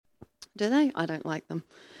Do they? I don't like them.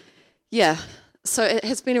 Yeah. So it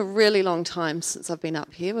has been a really long time since I've been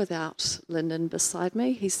up here without Lyndon beside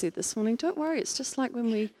me. He said this morning, don't worry, it's just like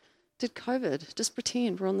when we did COVID. Just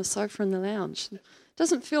pretend we're on the sofa in the lounge. It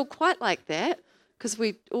doesn't feel quite like that because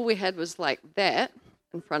all we had was like that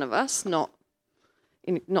in front of us. Not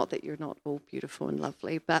that you're not all beautiful and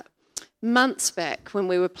lovely, but months back when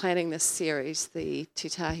we were planning this series, the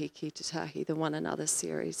Tētahi ki Tētahi, the One Another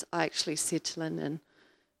series, I actually said to Lyndon,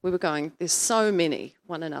 we were going, there's so many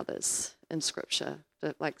one another's in Scripture,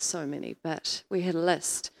 like so many, but we had a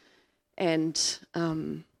list and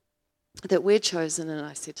that we'd chosen, and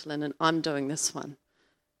I said to Lyndon, I'm doing this one.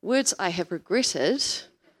 Words I have regretted,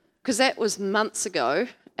 because that was months ago,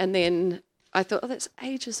 and then I thought, that's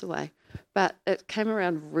ages away, but it came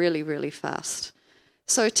around really, really fast.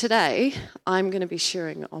 So today, I'm going to be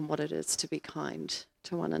sharing on what it is to be kind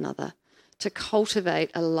to one another, to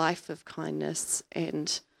cultivate a life of kindness,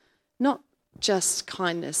 and not just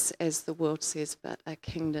kindness as the world says, but a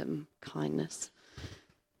kingdom kindness.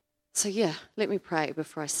 So yeah, let me pray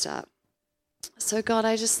before I start. So God,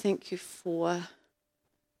 I just thank you for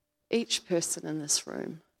each person in this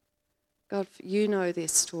room. God, you know their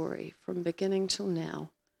story from beginning till now.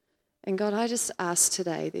 And God, I just ask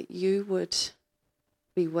today that you would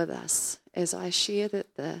be with us as I share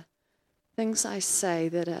that the things I say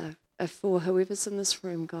that are for whoever's in this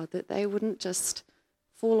room, God, that they wouldn't just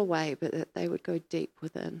fall away, but that they would go deep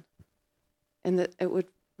within, and that it would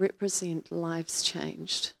represent lives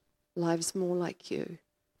changed, lives more like you,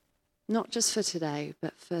 not just for today,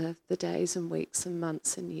 but for the days and weeks and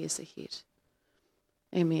months and years ahead.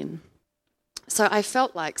 Amen. So I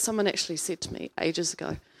felt like someone actually said to me ages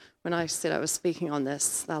ago when I said I was speaking on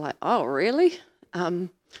this, they're like, oh, really?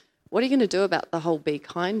 What are you going to do about the whole be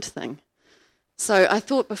kind thing? So I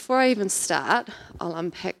thought before I even start, I'll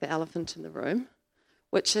unpack the elephant in the room,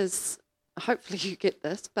 which is, hopefully you get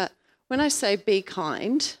this, but when I say be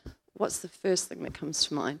kind, what's the first thing that comes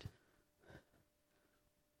to mind?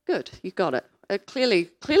 Good, you got it. Clearly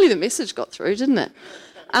the message got through, didn't it?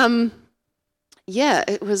 Yeah,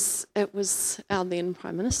 it was our then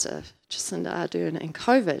Prime Minister, Jacinda Ardern, and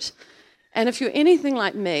COVID. And if you're anything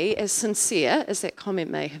like me, as sincere as that comment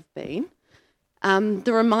may have been,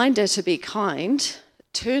 the reminder to be kind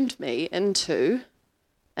turned me into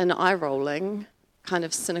an eye-rolling, kind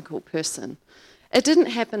of cynical person. It didn't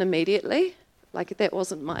happen immediately. Like, that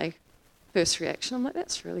wasn't my first reaction. I'm like,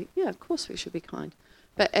 that's really, yeah, of course we should be kind.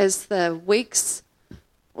 But as the weeks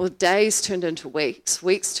or days turned into weeks,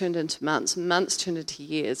 weeks turned into months, months turned into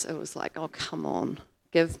years, it was like, oh, come on,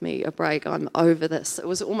 give me a break. I'm over this. It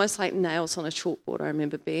was almost like nails on a chalkboard. I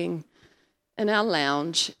remember being in our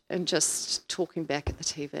lounge and just talking back at the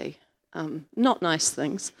TV. Not nice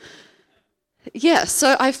things. Yeah,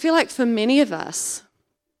 so I feel like for many of us,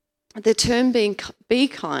 the term be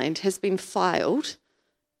kind has been filed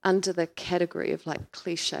under the category of like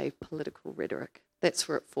cliche political rhetoric. That's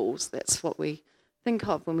where it falls. That's what we think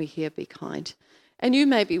of when we hear be kind. And you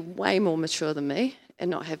may be way more mature than me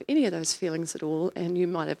and not have any of those feelings at all, and you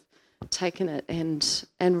might have taken it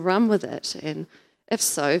and run with it. And if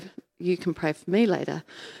so, you can pray for me later.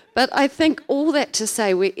 But I think all that to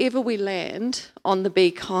say, wherever we land on the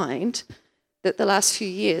be kind, that the last few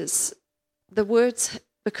years, the words,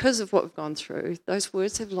 because of what we've gone through, those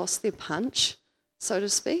words have lost their punch, so to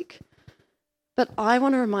speak. But I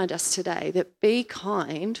want to remind us today that be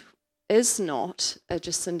kind is not a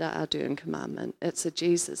Jacinda Ardern commandment, it's a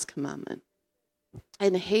Jesus commandment.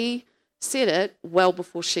 And he said it well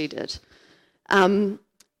before she did.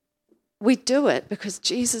 We do it because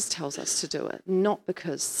Jesus tells us to do it, not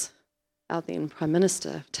because our then Prime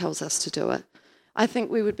Minister tells us to do it. I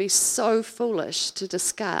think we would be so foolish to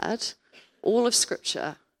discard all of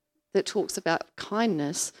Scripture that talks about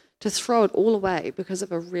kindness, to throw it all away because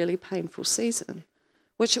of a really painful season,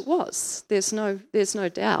 which it was. There's no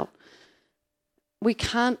doubt. We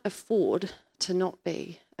can't afford to not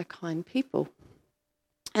be a kind people.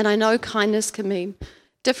 And I know kindness can mean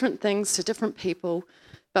different things to different people,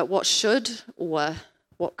 but what should or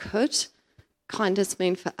what could kindness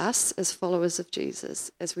mean for us as followers of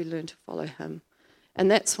Jesus as we learn to follow him? And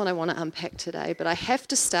that's what I want to unpack today. But I have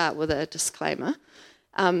to start with a disclaimer.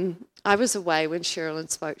 I was away when Sherilyn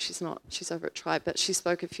spoke. She's over at Tribe, but she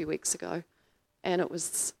spoke a few weeks ago. And it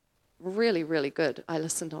was really, really good. I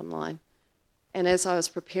listened online. And as I was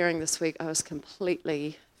preparing this week, I was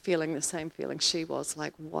completely feeling the same feeling she was.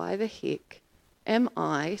 Like, why the heck am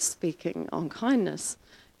I speaking on kindness?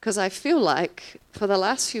 Because I feel like for the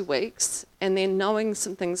last few weeks, and then knowing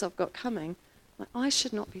some things I've got coming, I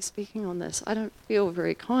should not be speaking on this. I don't feel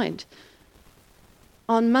very kind.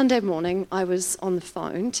 on Monday morning, I was on the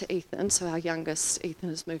phone to Ethan, so our youngest, Ethan,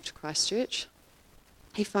 has moved to Christchurch.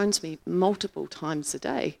 He phones me multiple times a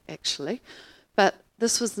day, actually, but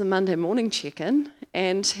this was the Monday morning check-in,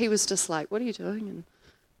 and he was just like, what are you doing, and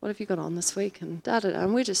what have you got on this week, and da-da-da,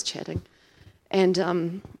 and we're just chatting. And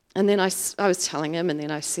then I was telling him, and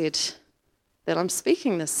then I said that I'm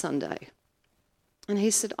speaking this Sunday. And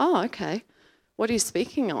he said, oh, okay, what are you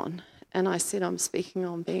speaking on? And I said, I'm speaking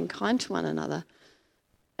on being kind to one another.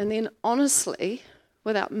 And then honestly,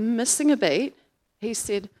 without missing a beat, he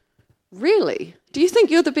said, really? Do you think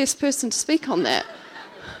you're the best person to speak on that?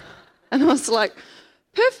 And I was like,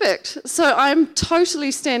 perfect. So I'm totally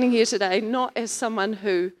standing here today, not as someone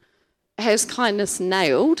who has kindness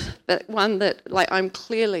nailed, but one that I'm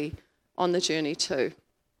clearly on the journey too.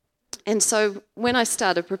 And so when I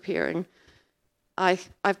started preparing, I've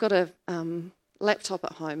got a laptop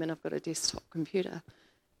at home and I've got a desktop computer.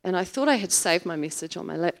 And I thought I had saved my message on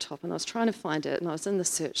my laptop, and I was trying to find it, and I was in the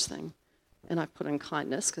search thing, and I put in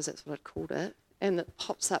kindness, because that's what I'd called it, and it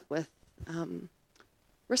pops up with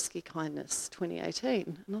Risky Kindness 2018.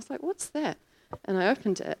 And I was like, what's that? And I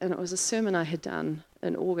opened it, and it was a sermon I had done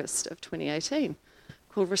in August of 2018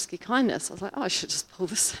 called Risky Kindness. I was like, oh, I should just pull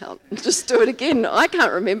this out and just do it again. I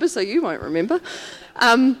can't remember, so you won't remember.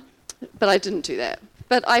 But I didn't do that.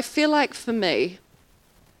 But I feel like for me,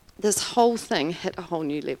 this whole thing hit a whole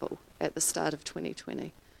new level at the start of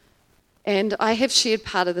 2020. And I have shared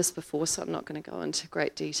part of this before, so I'm not going to go into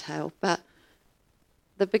great detail. But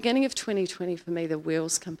the beginning of 2020, for me, the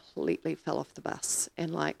wheels completely fell off the bus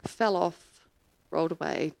and fell off, rolled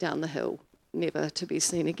away down the hill, never to be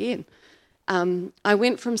seen again. I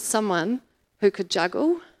went from someone who could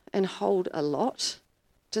juggle and hold a lot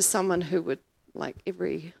to someone who would,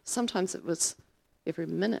 sometimes it was every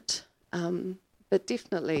minute, but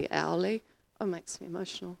definitely hourly. Oh, it makes me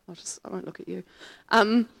emotional. I won't look at you.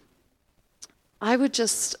 I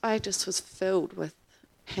just was filled with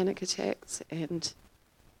panic attacks, and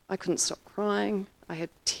I couldn't stop crying. I had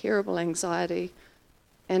terrible anxiety,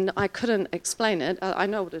 and I couldn't explain it. I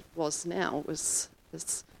know what it was now. It was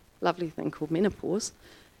this lovely thing called menopause.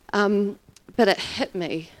 But it hit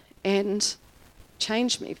me and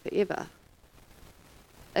changed me forever.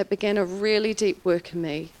 It began a really deep work in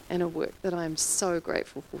me, and a work that I'm so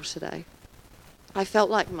grateful for today. I felt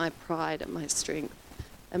like my pride and my strength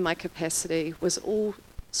and my capacity was all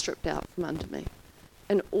stripped out from under me.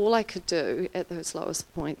 And all I could do at those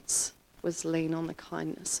lowest points was lean on the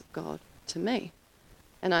kindness of God to me.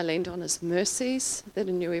 And I leaned on his mercies that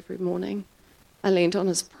are new every morning. I leaned on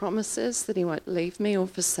his promises that he won't leave me or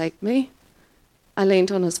forsake me. I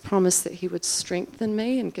leaned on his promise that he would strengthen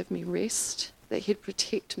me and give me rest, that he'd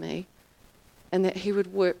protect me, and that he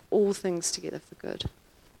would work all things together for good.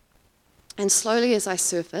 And slowly as I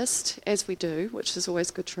surfaced, as we do, which is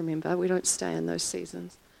always good to remember, we don't stay in those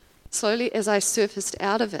seasons. Slowly as I surfaced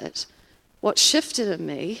out of it, what shifted in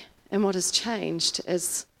me and what has changed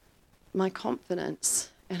is my confidence.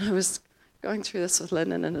 And I was going through this with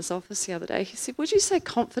Lyndon in his office the other day. He said, would you say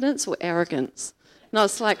confidence or arrogance? And I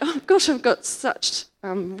was like, oh gosh, I've got such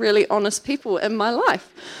really honest people in my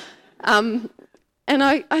life. And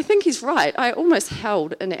I think he's right. I almost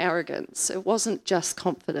held an arrogance. It wasn't just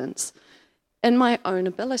confidence in my own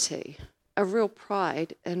ability, a real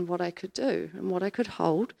pride in what I could do and what I could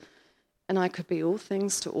hold, and I could be all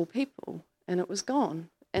things to all people. And it was gone,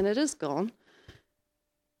 and it is gone.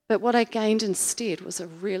 But what I gained instead was a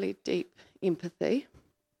really deep empathy,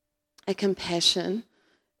 a compassion,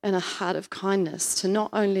 and a heart of kindness to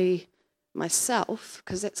not only myself,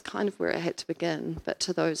 because that's kind of where I had to begin, but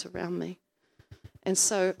to those around me. And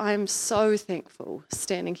so I'm so thankful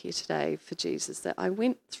standing here today for Jesus that I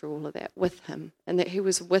went through all of that with him and that he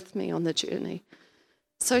was with me on the journey.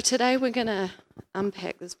 So today we're going to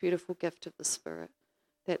unpack this beautiful gift of the Spirit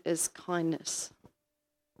that is kindness.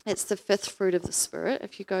 It's the fifth fruit of the Spirit.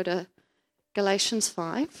 If you go to Galatians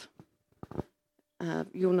 5,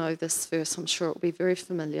 you'll know this verse. I'm sure it will be very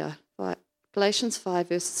familiar. But Galatians 5,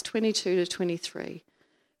 verses 22 to 23.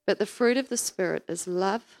 But the fruit of the Spirit is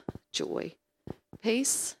love, joy,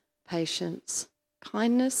 peace, patience,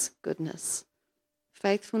 kindness, goodness,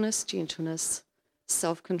 faithfulness, gentleness,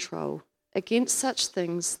 self-control. Against such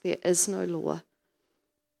things there is no law.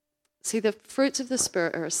 See, the fruits of the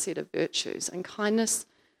Spirit are a set of virtues, and kindness,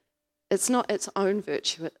 it's not its own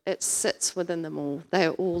virtue. It sits within them all. They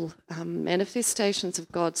are all manifestations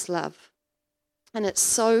of God's love. And it's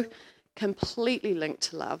so completely linked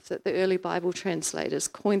to love that the early Bible translators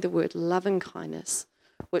coined the word loving kindness,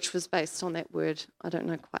 which was based on that word, I don't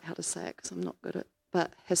know quite how to say it because I'm not good at it,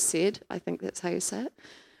 but hesed, I think that's how you say it,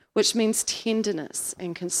 which means tenderness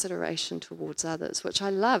and consideration towards others, which I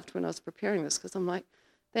loved when I was preparing this because I'm like,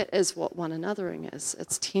 that is what one anothering is.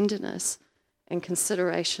 It's tenderness and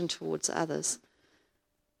consideration towards others.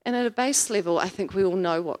 And at a base level, I think we all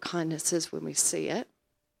know what kindness is when we see it.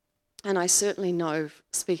 And I certainly know,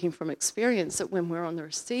 speaking from experience, that when we're on the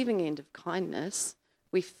receiving end of kindness,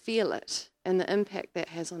 we feel it. And the impact that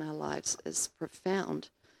has on our lives is profound.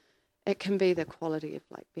 It can be the quality of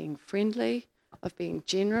like being friendly, of being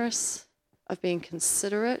generous, of being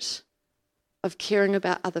considerate, of caring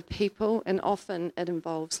about other people. And often it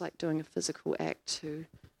involves like doing a physical act to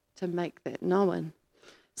make that known.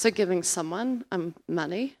 So giving someone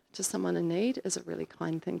money to someone in need is a really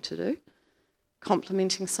kind thing to do.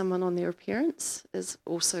 Complimenting someone on their appearance is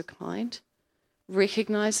also kind.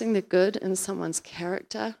 Recognising the good in someone's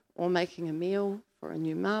character, or making a meal for a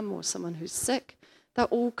new mum or someone who's sick, they're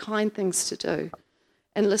all kind things to do.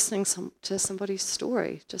 And listening to somebody's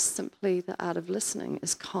story, just simply the art of listening,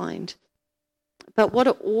 is kind. But what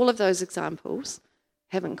do all of those examples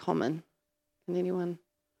have in common? Can anyone?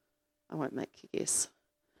 I won't make you guess.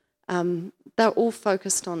 They're all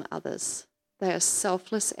focused on others. They are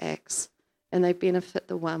selfless acts, and they benefit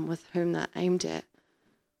the one with whom they're aimed at.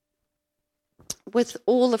 With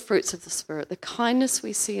all the fruits of the Spirit, the kindness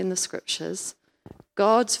we see in the Scriptures,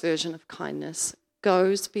 God's version of kindness,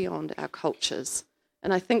 goes beyond our cultures.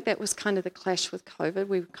 And I think that was kind of the clash with COVID.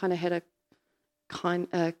 We kind of had a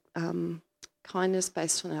kindness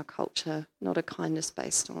based on our culture, not a kindness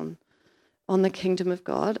based on the kingdom of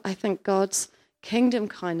God. I think God's kingdom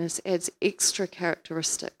kindness adds extra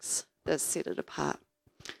characteristics that set it apart.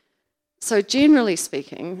 So generally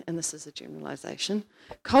speaking, and this is a generalisation,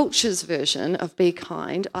 culture's version of be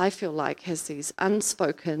kind, I feel like, has these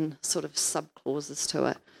unspoken sort of sub-clauses to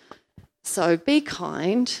it. So be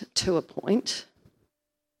kind to a point.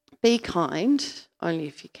 Be kind only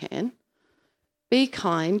if you can. Be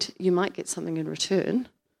kind, you might get something in return.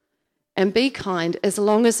 And be kind as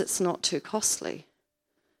long as it's not too costly.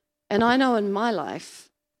 And I know in my life,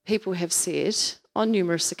 people have said on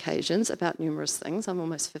numerous occasions about numerous things, I'm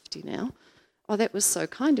almost 50 now, oh, that was so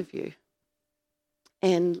kind of you.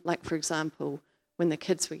 And like, for example, when the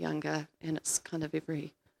kids were younger, and it's kind of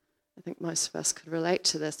I think most of us could relate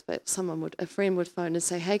to this, but a friend would phone and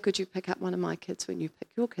say, hey, could you pick up one of my kids when you pick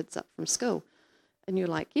your kids up from school? And you're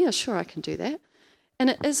like, yeah, sure, I can do that. And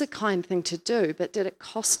it is a kind thing to do, but did it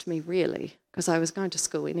cost me really? Because I was going to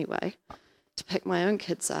school anyway, to pick my own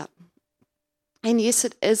kids up. And yes,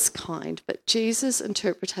 it is kind, but Jesus'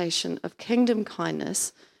 interpretation of kingdom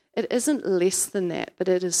kindness, it isn't less than that, but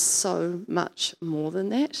it is so much more than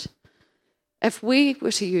that. If we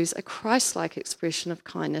were to use a Christ-like expression of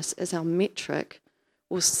kindness as our metric,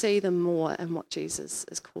 we'll see the more in what Jesus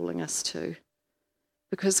is calling us to.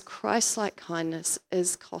 Because Christ-like kindness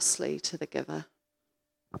is costly to the giver.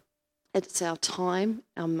 It's our time,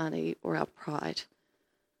 our money, or our pride.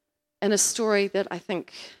 And a story that I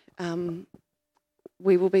think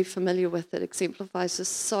we will be familiar with that exemplifies this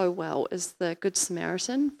so well is the Good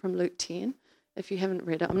Samaritan from Luke 10. If you haven't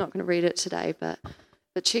read it, I'm not going to read it today, but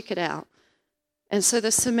check it out. And so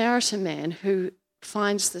the Samaritan man who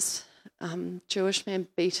finds this Jewish man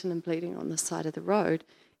beaten and bleeding on the side of the road,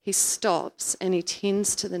 he stops and he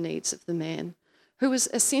tends to the needs of the man who was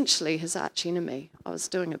essentially his arch enemy. I was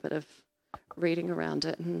doing a bit of reading around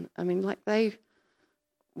it, and I mean, like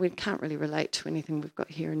we can't really relate to anything we've got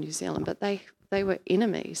here in New Zealand, but they were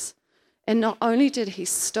enemies. And not only did he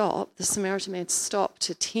stop, the Samaritan man stopped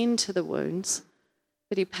to tend to the wounds,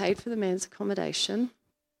 but he paid for the man's accommodation,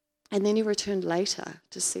 and then he returned later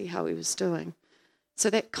to see how he was doing. So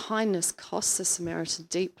that kindness cost the Samaritan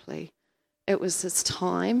deeply. It was his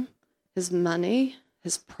time, his money,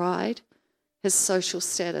 his pride, his social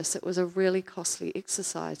status. It was a really costly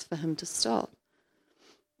exercise for him to stop.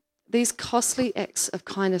 These costly acts of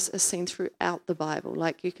kindness are seen throughout the Bible.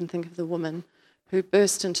 Like you can think of the woman who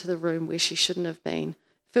burst into the room where she shouldn't have been,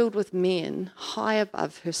 filled with men high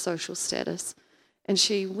above her social status, and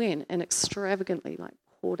she went and extravagantly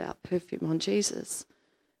poured out perfume on Jesus.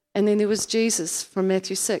 And then there was Jesus from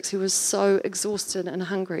Matthew 6, who was so exhausted and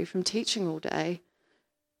hungry from teaching all day,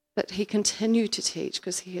 but he continued to teach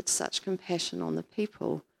because he had such compassion on the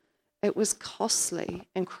people. It was costly,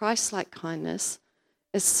 and Christ-like kindness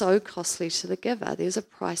is so costly to the giver. There's a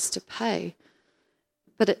price to pay,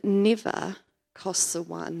 but it never costs the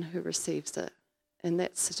one who receives it, and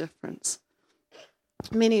that's the difference.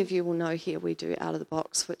 Many of you will know here we do Out of the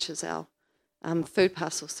Box, which is our food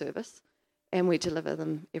parcel service, and we deliver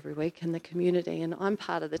them every week in the community, and I'm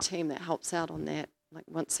part of the team that helps out on that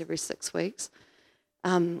once every 6 weeks.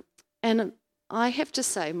 And I have to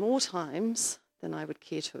say, more times than I would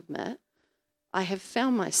care to admit, I have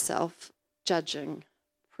found myself judging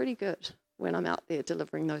pretty good when I'm out there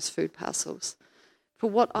delivering those food parcels for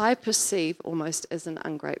what I perceive almost as an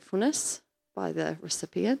ungratefulness by the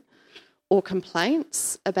recipient, or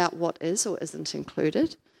complaints about what is or isn't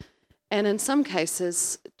included. And in some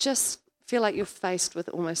cases, just feel like you're faced with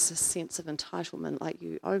almost a sense of entitlement, like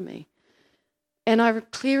you owe me. And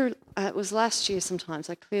it was last year sometimes,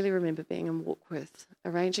 I clearly remember being in Warkworth,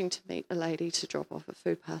 arranging to meet a lady to drop off a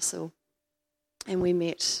food parcel. And we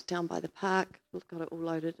met down by the park, got it all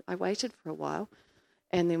loaded. I waited for a while,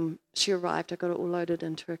 and then she arrived. I got it all loaded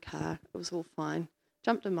into her car. It was all fine.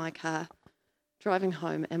 Jumped in my car, driving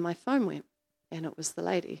home, and my phone went, and it was the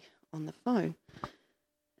lady on the phone.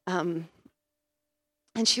 And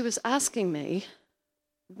she was asking me,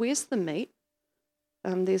 where's the meat?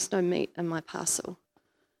 There's no meat in my parcel,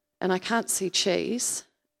 and I can't see cheese.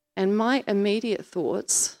 And my immediate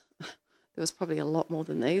thoughts, there was probably a lot more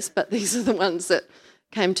than these, but these are the ones that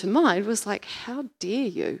came to mind, was like, how dare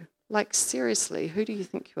you? Like, seriously, who do you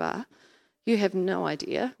think you are? You have no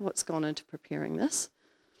idea what's gone into preparing this.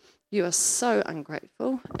 You are so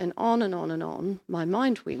ungrateful, and on and on and on. My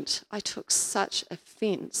mind went. I took such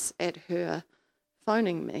offence at her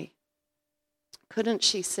phoning me. Couldn't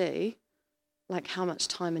she see, like, how much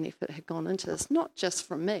time and effort had gone into this? Not just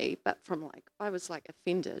from me, but from, like, I was, like,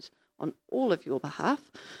 offended on all of your behalf.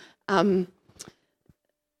 Couldn't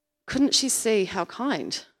she see how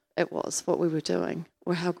kind it was, what we were doing,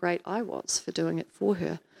 or how great I was for doing it for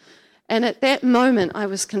her? And at that moment, I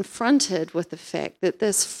was confronted with the fact that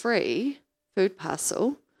this free food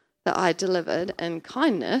parcel that I delivered in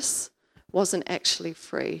kindness wasn't actually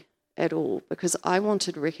free at all, because I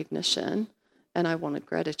wanted recognition and I wanted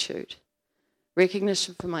gratitude.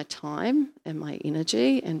 Recognition for my time and my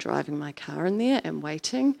energy and driving my car in there and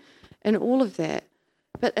waiting and all of that.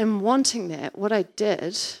 But in wanting that, what I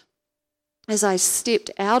did is I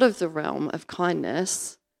stepped out of the realm of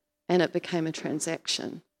kindness and it became a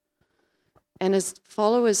transaction. And as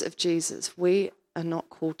followers of Jesus, we are not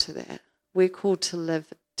called to that. We're called to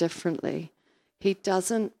live differently. He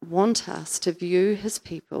doesn't want us to view his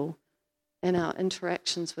people and our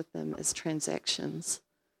interactions with them as transactions.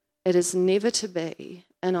 It is never to be,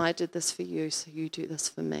 and I did this for you, so you do this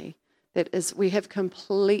for me. That is, we have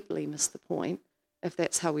completely missed the point if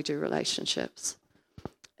that's how we do relationships.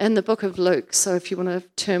 In the book of Luke, so if you want to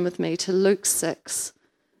turn with me to Luke 6,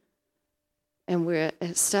 and we're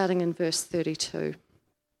starting in verse 32.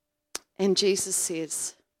 And Jesus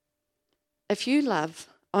says, if you love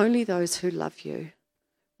only those who love you,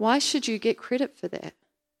 why should you get credit for that?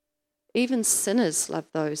 Even sinners love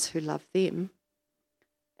those who love them.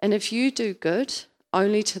 And if you do good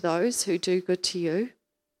only to those who do good to you,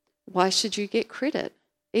 why should you get credit?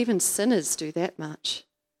 Even sinners do that much.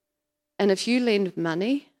 And if you lend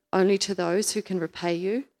money only to those who can repay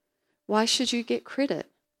you, why should you get credit?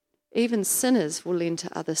 Even sinners will lend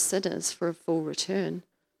to other sinners for a full return.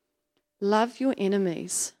 Love your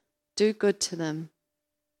enemies. Do good to them.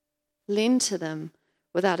 Lend to them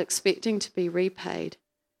without expecting to be repaid.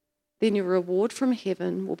 Then your reward from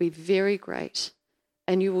heaven will be very great,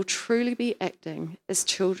 and you will truly be acting as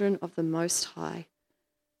children of the Most High.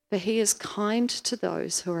 For he is kind to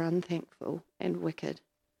those who are unthankful and wicked.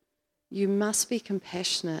 You must be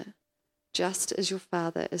compassionate, just as your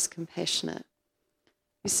Father is compassionate.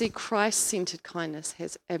 You see, Christ-centered kindness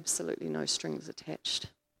has absolutely no strings attached.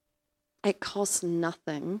 It costs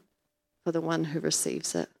nothing for the one who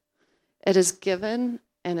receives it. It is given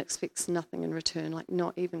and expects nothing in return, like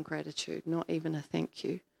not even gratitude, not even a thank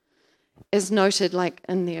you. As noted, like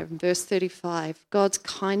in there, in verse 35, God's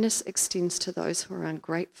kindness extends to those who are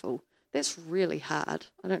ungrateful. That's really hard.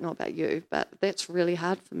 I don't know about you, but that's really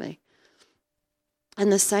hard for me. In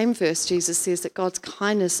the same verse, Jesus says that God's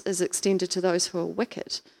kindness is extended to those who are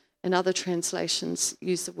wicked, and other translations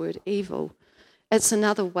use the word evil. It's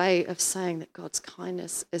another way of saying that God's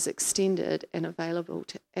kindness is extended and available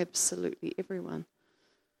to absolutely everyone.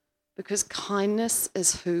 Because kindness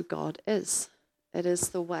is who God is. It is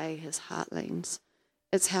the way his heart leans.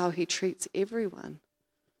 It's how he treats everyone.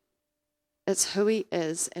 It's who he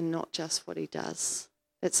is and not just what he does.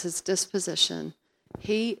 It's his disposition.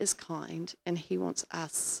 He is kind and he wants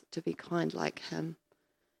us to be kind like him.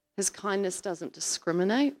 His kindness doesn't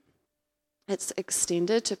discriminate. It's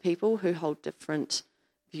extended to people who hold different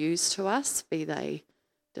views to us, be they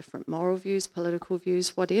different moral views, political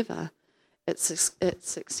views, whatever. It's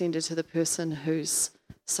extended to the person whose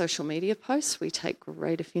social media posts we take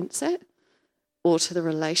great offence at, or to the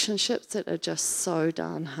relationships that are just so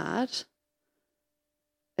darn hard.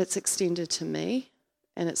 It's extended to me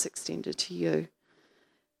and it's extended to you.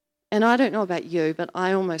 And I don't know about you, but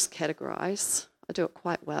I almost categorize, I do it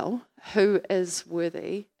quite well, who is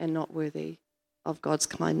worthy and not worthy of God's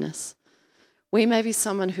kindness. We may be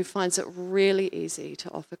someone who finds it really easy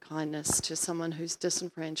to offer kindness to someone who's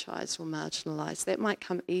disenfranchised or marginalised. That might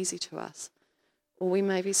come easy to us. Or we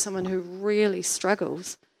may be someone who really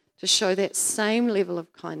struggles to show that same level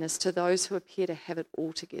of kindness to those who appear to have it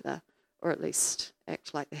all together, or at least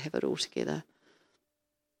act like they have it all together.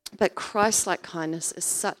 But Christ-like kindness is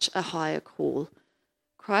such a higher call.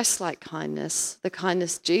 Christ-like kindness, the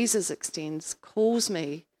kindness Jesus extends, calls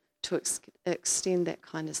me to extend that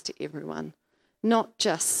kindness to everyone. Not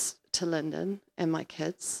just to Lyndon and my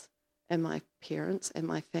kids and my parents and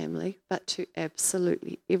my family, but to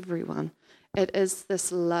absolutely everyone. It is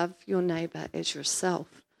this love your neighbour as yourself.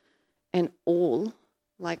 And all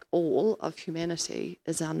of humanity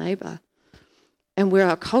is our neighbour. And where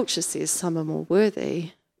our culture says some are more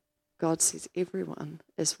worthy, God says everyone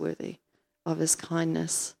is worthy of his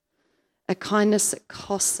kindness. A kindness that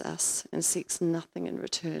costs us and seeks nothing in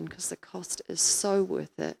return, because the cost is so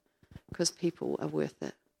worth it, because people are worth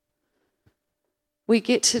it. We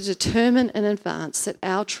get to determine in advance that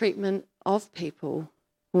our treatment of people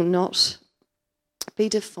will not be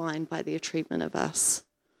defined by their treatment of us.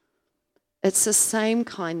 It's the same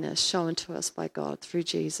kindness shown to us by God through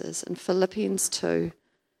Jesus. In Philippians 2,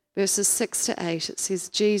 verses 6 to 8, it says,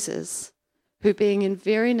 Jesus, who being in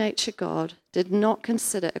very nature God, did not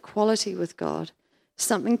consider equality with God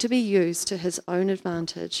something to be used to his own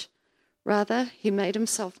advantage. Rather, he made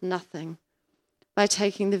himself nothing by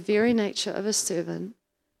taking the very nature of a servant,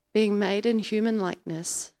 being made in human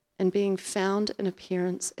likeness, and being found in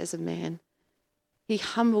appearance as a man. He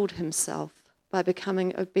humbled himself by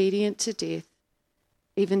becoming obedient to death,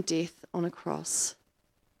 even death on a cross.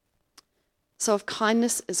 So if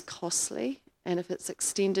kindness is costly, and if it's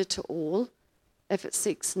extended to all, if it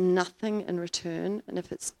seeks nothing in return, and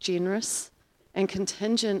if it's generous and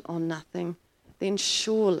contingent on nothing, then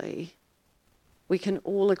surely we can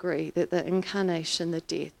all agree that the incarnation, the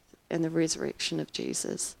death, and the resurrection of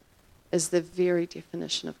Jesus is the very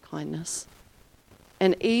definition of kindness.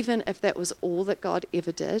 And even if that was all that God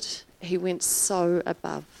ever did, he went so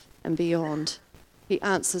above and beyond. He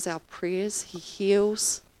answers our prayers, he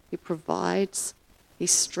heals, he provides, he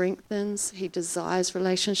strengthens, he desires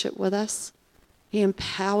relationship with us, he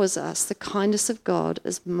empowers us. The kindness of God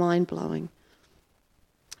is mind-blowing.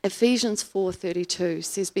 Ephesians 4:32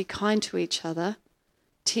 says, be kind to each other,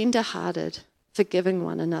 tender-hearted, forgiving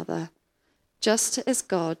one another, just as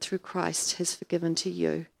God through Christ has forgiven to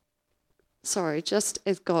you. Just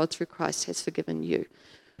as God through Christ has forgiven you.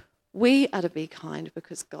 We are to be kind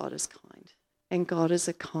because God is kind, and God is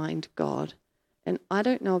a kind God. And I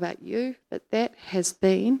don't know about you, but that has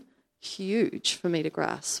been huge for me to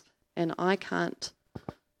grasp, and I can't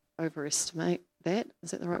overestimate that. Is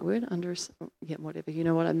that the right word? Yeah, whatever, you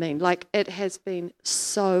know what I mean. Like, it has been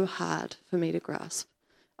so hard for me to grasp.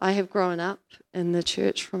 I have grown up in the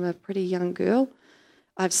church from a pretty young girl.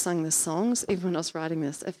 I've sung the songs, even when I was writing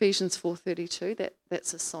this. Ephesians 4:32,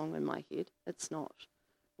 that's a song in my head. It's not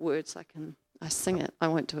words I sing it. I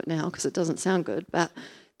won't do it now because it doesn't sound good, but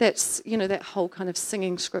that's, that whole kind of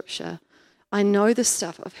singing scripture. I know the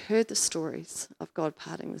stuff. I've heard the stories of God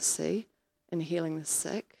parting the sea and healing the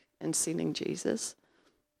sick and sending Jesus.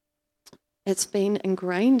 It's been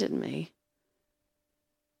ingrained in me.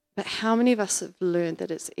 But how many of us have learned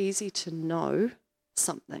that it's easy to know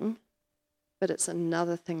something, but it's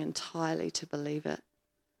another thing entirely to believe it?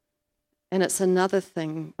 And it's another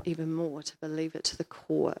thing even more to believe it to the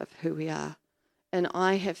core of who we are. And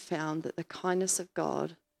I have found that the kindness of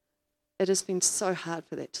God, it has been so hard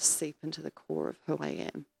for that to seep into the core of who I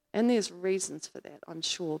am. And there's reasons for that, I'm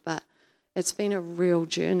sure, but it's been a real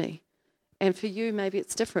journey. And for you, maybe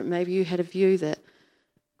it's different. Maybe you had a view that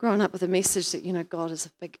growing up with a message that, God is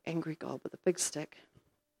a big angry God with a big stick.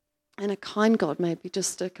 And a kind God may be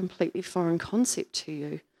just a completely foreign concept to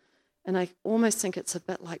you. And I almost think it's a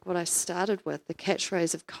bit like what I started with, the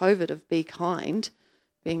catchphrase of COVID of be kind,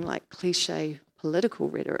 being like cliche political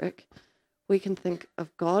rhetoric. We can think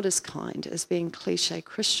of God as kind as being cliche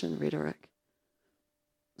Christian rhetoric.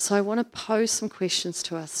 So I want to pose some questions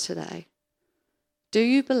to us today. Do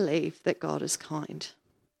you believe that God is kind?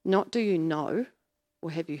 Not do you know, or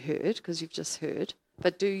have you heard, because you've just heard,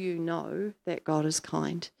 but do you know that God is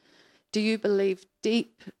kind? Do you believe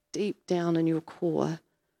deep, deep down in your core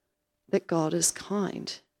that God is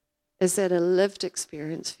kind? Is that a lived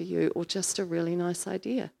experience for you or just a really nice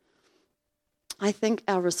idea? I think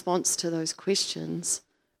our response to those questions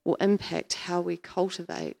will impact how we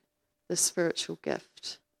cultivate the spiritual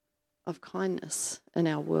gift of kindness in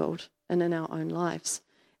our world and in our own lives.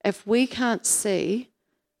 If we can't see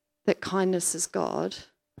that kindness is God,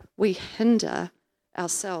 we hinder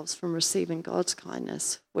ourselves from receiving God's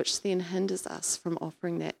kindness, which then hinders us from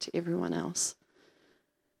offering that to everyone else.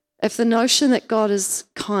 If the notion that God is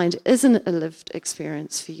kind isn't a lived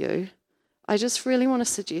experience for you, I just really want to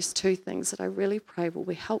suggest two things that I really pray will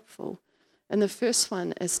be helpful. And the first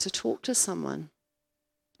one is to talk to someone.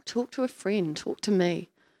 Talk to a friend, talk to me,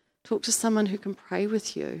 talk to someone who can pray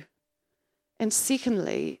with you. And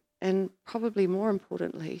secondly, and probably more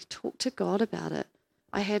importantly, talk to God about it.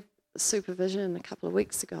 I had supervision a couple of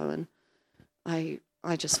weeks ago, and I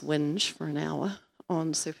just whinge for an hour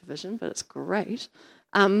on supervision, but it's great.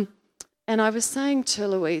 And I was saying to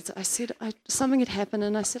Louise, I said, something had happened,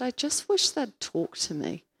 and I said, I just wish they'd talk to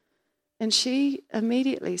me. And she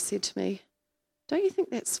immediately said to me, don't you think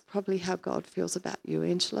that's probably how God feels about you,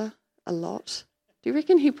 Angela, a lot? Do you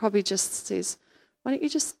reckon he probably just says, why don't you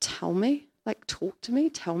just tell me, like talk to me,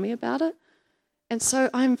 tell me about it? And so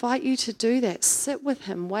I invite you to do that. Sit with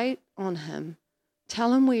him, wait on him,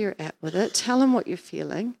 tell him where you're at with it, tell him what you're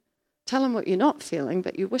feeling, tell him what you're not feeling,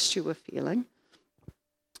 but you wished you were feeling.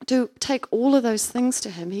 Take all of those things to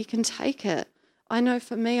him. He can take it. I know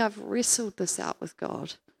for me, I've wrestled this out with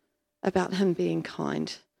God about him being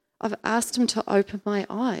kind. I've asked him to open my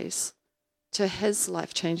eyes to his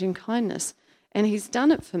life-changing kindness, and he's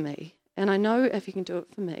done it for me. And I know if he can do it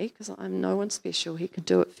for me, because I'm no one special, he can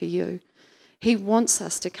do it for you. He wants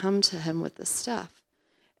us to come to him with this stuff.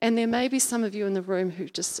 And there may be some of you in the room who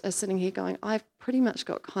just are sitting here going, I've pretty much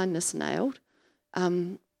got kindness nailed.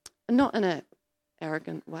 Not in an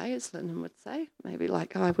arrogant way, as Lyndon would say, maybe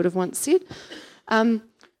like I would have once said.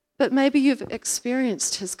 But maybe you've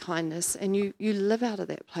experienced his kindness and you live out of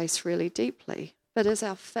that place really deeply. But as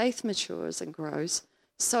our faith matures and grows,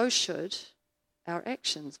 so should our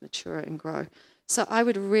actions mature and grow. So I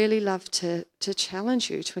would really love to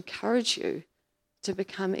challenge you, to encourage you to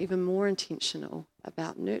become even more intentional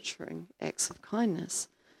about nurturing acts of kindness.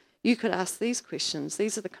 You could ask these questions.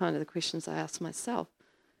 These are the kind of the questions I ask myself.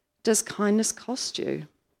 Does kindness cost you?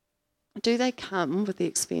 Do they come with the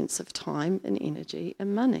expense of time and energy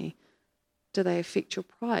and money? Do they affect your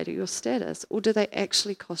pride or your status? Or do they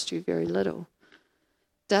actually cost you very little?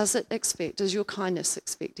 Does your kindness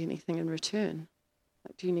expect anything in return?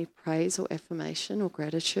 Like, do you need praise or affirmation or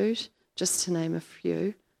gratitude, just to name a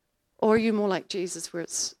few? Or are you more like Jesus, where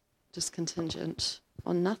it's just contingent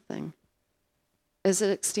on nothing? Is it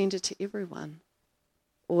extended to everyone?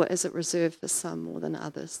 Or is it reserved for some more than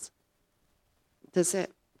others? Does that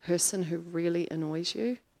person who really annoys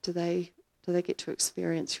you, do they get to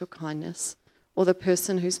experience your kindness? Or the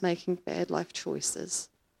person who's making bad life choices?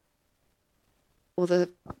 Or the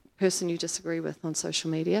person you disagree with on social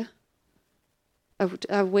media?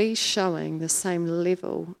 Are we showing the same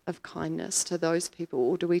level of kindness to those people,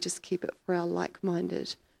 or do we just keep it for our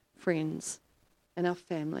like-minded friends and our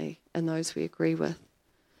family and those we agree with?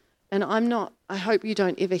 And I hope you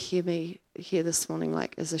don't ever hear me here this morning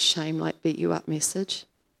like as a shame, like beat you up message.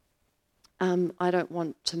 I don't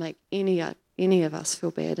want to make any of us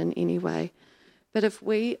feel bad in any way. But if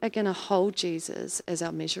we are going to hold Jesus as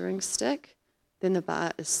our measuring stick, then the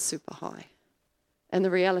bar is super high. And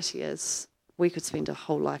the reality is we could spend a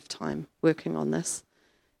whole lifetime working on this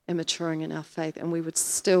and maturing in our faith, and we would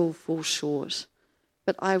still fall short.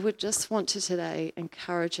 But I would just want to today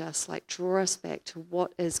encourage us, like draw us back to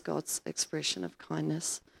what is God's expression of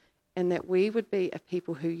kindness, and that we would be a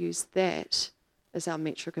people who use that as our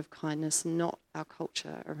metric of kindness, not our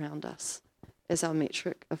culture around us as our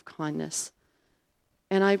metric of kindness.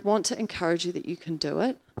 And I want to encourage you that you can do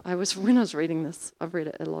it. When I was reading this, I've read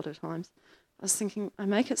it a lot of times, I was thinking, I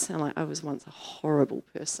make it sound like I was once a horrible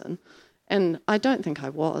person. And I don't think I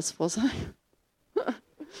was I?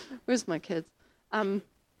 Where's my kids?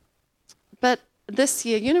 But this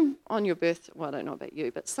year, on your birthday, well, I don't know about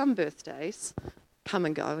you, but some birthdays come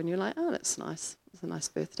and go, and you're like, oh, that's nice. It's a nice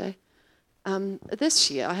birthday.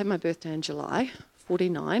 This year, I had my birthday in July,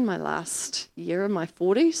 49, my last year of my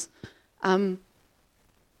 40s. And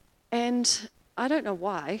I don't know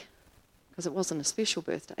why, because it wasn't a special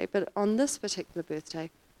birthday, but on this particular birthday,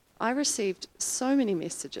 I received so many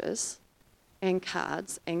messages and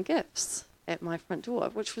cards and gifts at my front door,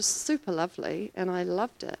 which was super lovely, and I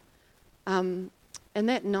loved it. And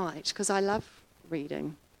that night, because I love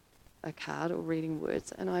reading a card or reading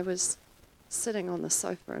words, and I was sitting on the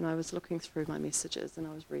sofa and I was looking through my messages and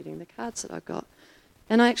I was reading the cards that I got.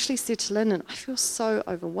 And I actually said to Lyndon, I feel so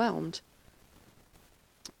overwhelmed.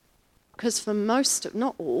 Because for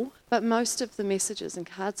not all, but most of the messages and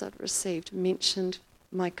cards I'd received mentioned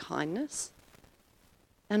my kindness.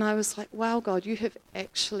 And I was like, wow, God, you have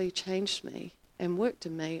actually changed me and worked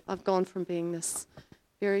in me. I've gone from being this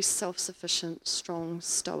very self-sufficient, strong,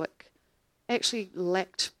 stoic, actually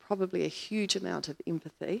lacked probably a huge amount of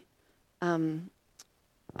empathy.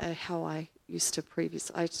 How I used to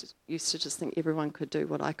just think everyone could do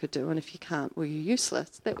what I could do, and if you can't, well, you're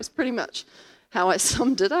useless. That was pretty much how I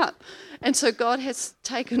summed it up. And so God has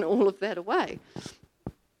taken all of that away.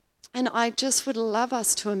 And I just would love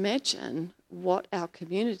us to imagine what our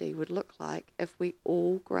community would look like if we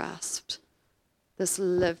all grasped this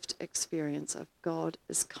lived experience of God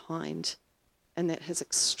is kind and that his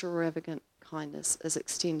extravagant kindness is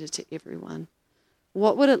extended to everyone.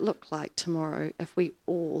 What would it look like tomorrow if we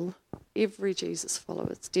all, every Jesus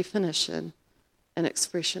follower's definition and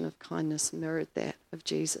expression of kindness mirrored that of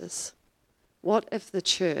Jesus? What if the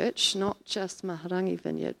church, not just Mahurangi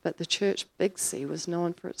Vineyard, but the church Big C, was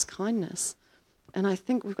known for its kindness? And I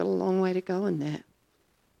think we've got a long way to go in that.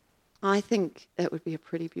 I think that would be a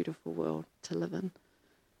pretty beautiful world to live in.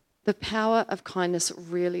 The power of kindness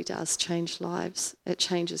really does change lives. It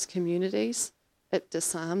changes communities. It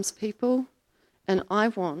disarms people. And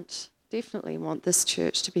I definitely want this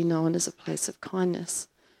church to be known as a place of kindness,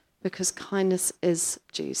 because kindness is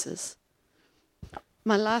Jesus.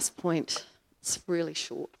 My last point, it's really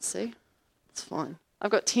short, see? It's fine.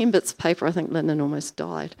 I've got 10 bits of paper. I think Lyndon almost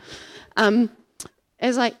died.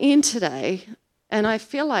 As I end today, and I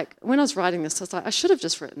feel like when I was writing this, I was like, I should have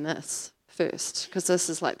just written this first, because this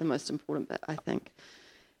is like the most important bit, I think.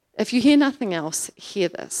 If you hear nothing else, hear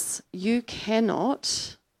this. You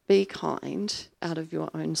cannot be kind out of your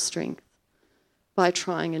own strength by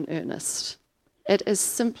trying in earnest. It is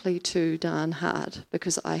simply too darn hard,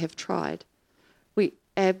 because I have tried. We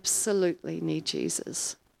absolutely need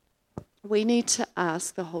Jesus. We need to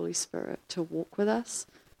ask the Holy Spirit to walk with us,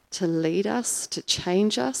 to lead us, to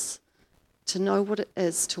change us, to know what it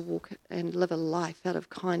is to walk and live a life out of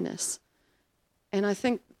kindness. And I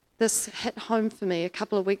think this hit home for me a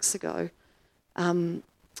couple of weeks ago.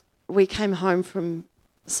 We came home from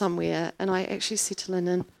somewhere, and I actually said to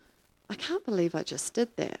Lyndon, I can't believe I just did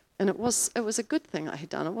that. And it was a good thing I had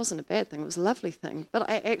done. It wasn't a bad thing. It was a lovely thing. But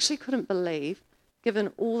I actually couldn't believe,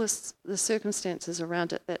 given all the circumstances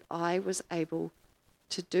around it, that I was able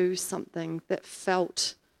to do something that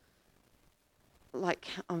felt like,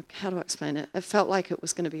 how do I explain it? It felt like it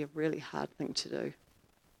was going to be a really hard thing to do.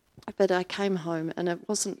 But I came home and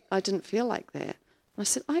I didn't feel like that. And I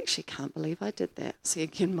said, I actually can't believe I did that. See,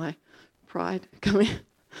 again, my pride coming.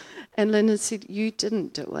 And Lyndon said, you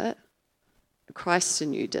didn't do it. Christ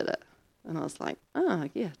in you did it. And I was like, oh,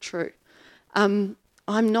 yeah, true. I'm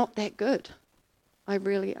not that good. I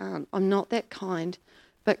really aren't. I'm not that kind.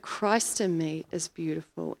 But Christ in me is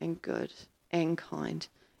beautiful and good and kind.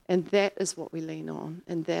 And that is what we lean on,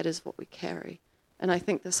 and that is what we carry. And I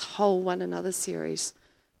think this whole One Another series,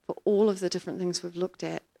 for all of the different things we've looked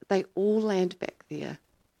at, they all land back there.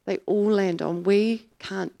 They all land on, we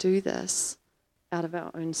can't do this out of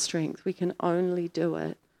our own strength. We can only do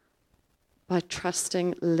it by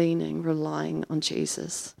trusting, leaning, relying on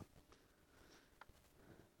Jesus.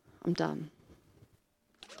 I'm done.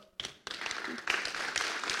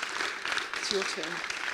 It's your turn.